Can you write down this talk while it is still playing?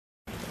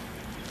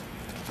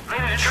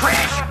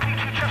trash.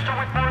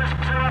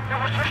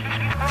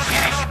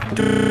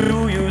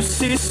 Do you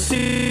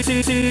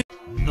see?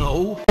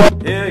 No.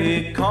 Here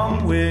he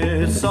come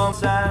with some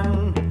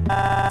sand.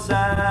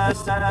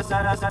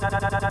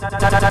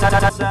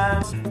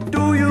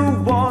 Do you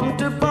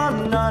want a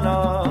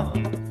banana?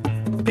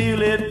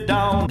 Peel it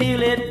down,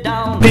 peel it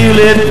down, peel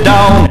it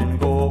down, and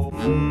go.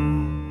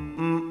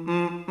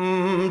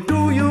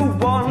 Do you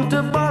want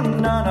a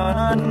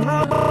banana?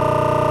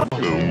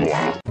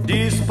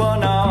 This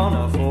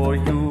banana for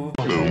you.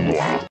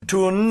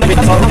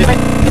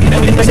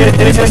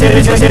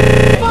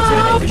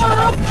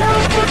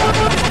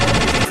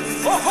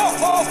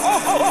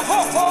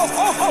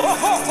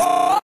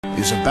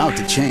 Is about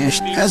to change.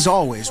 As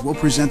always, we'll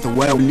present the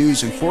web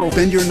news and Fort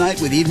Spend your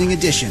night with Evening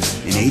Edition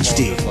in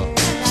HD.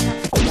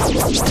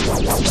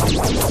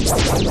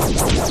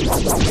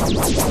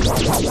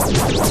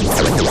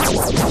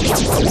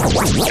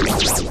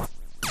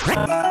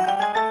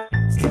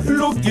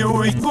 Look,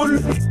 you equal.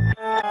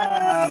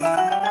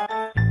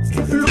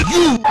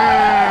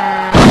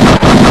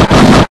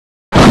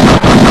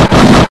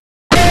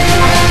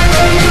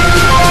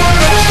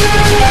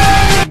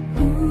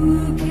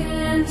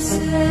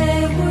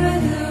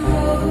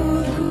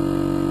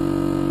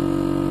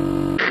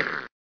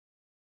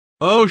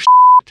 Oh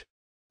shit!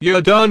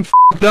 You're done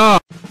f***ed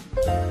up!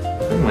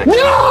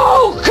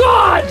 No,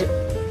 God!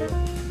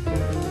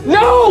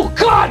 No,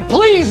 God,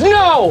 please,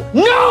 no!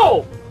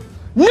 No!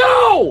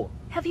 No!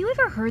 Have you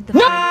ever heard the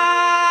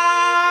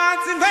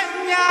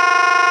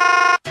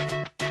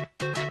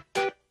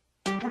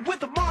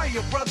With the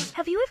Mario Brothers.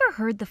 Have you ever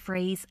heard the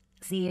phrase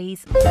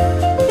series?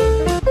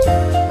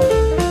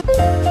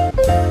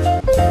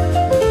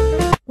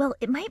 Well,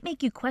 it might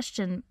make you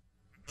question,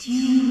 do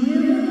you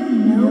really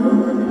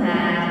know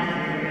that?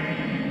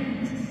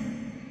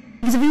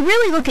 Because if you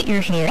really look at your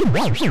hair,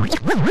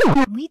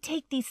 we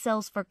take these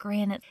cells for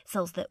granted.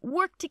 Cells that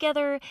work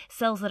together,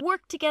 cells that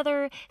work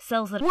together,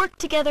 cells that work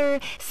together,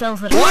 cells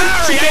that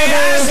work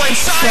together,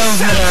 cells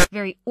that are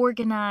very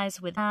organized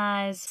with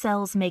eyes.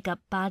 Cells make up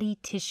body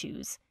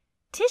tissues.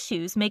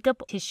 Tissues make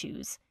up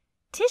tissues.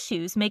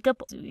 Tissues make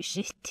up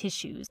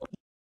tissues.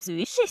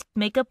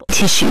 Make up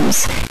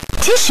tissues.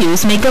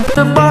 Tissues make up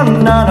The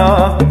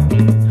banana.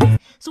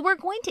 So we're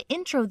going to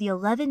intro the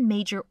 11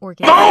 major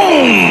organs.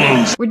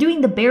 Bones! We're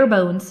doing the bare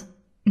bones.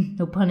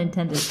 No pun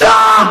intended.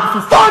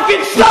 Stop!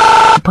 Fucking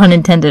stop! No pun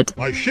intended.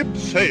 My ship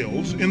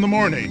sails in the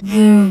morning.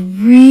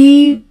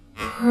 The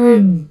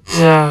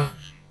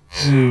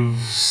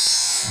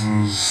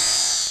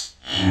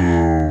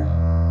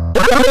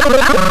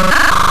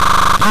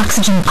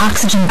Oxygen,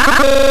 oxygen,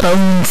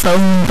 bone,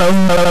 bone,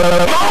 bone,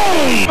 bone.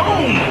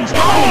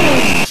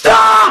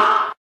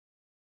 Stop!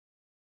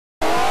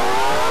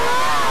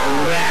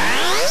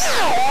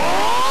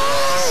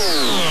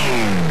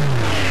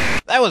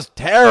 That was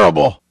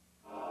terrible!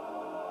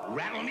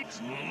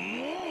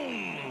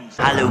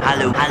 Hello,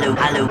 hello, hello,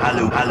 hello,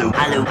 hello, hello, hello,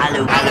 hello,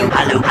 hello, hello,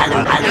 hello,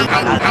 hello,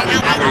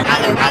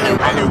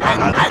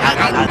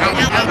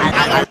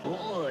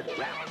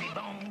 Roundy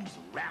bones,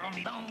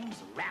 roundy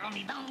bones,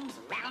 roundy bones,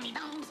 roundy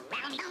bones,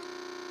 roundy bones.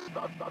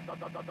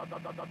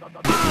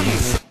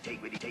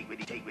 Take with it, take with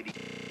it, take with it.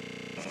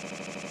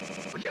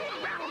 We're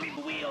doing round the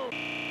wheel.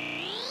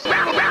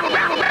 Round, round,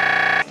 round,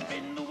 round.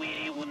 Spin the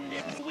wheel,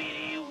 nip the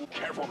wheel.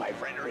 Careful, my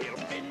friend, or he'll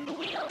spin the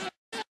wheel.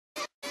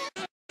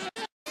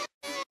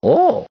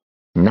 Oh,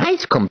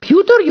 nice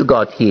computer you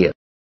got here.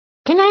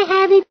 Can I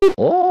have it?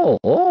 Oh,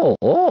 oh,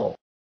 oh.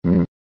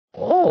 Oh,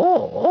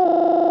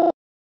 oh,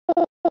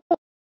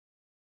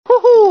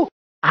 oh.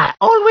 I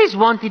always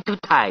wanted to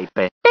type.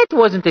 That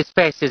wasn't as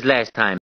fast as last time.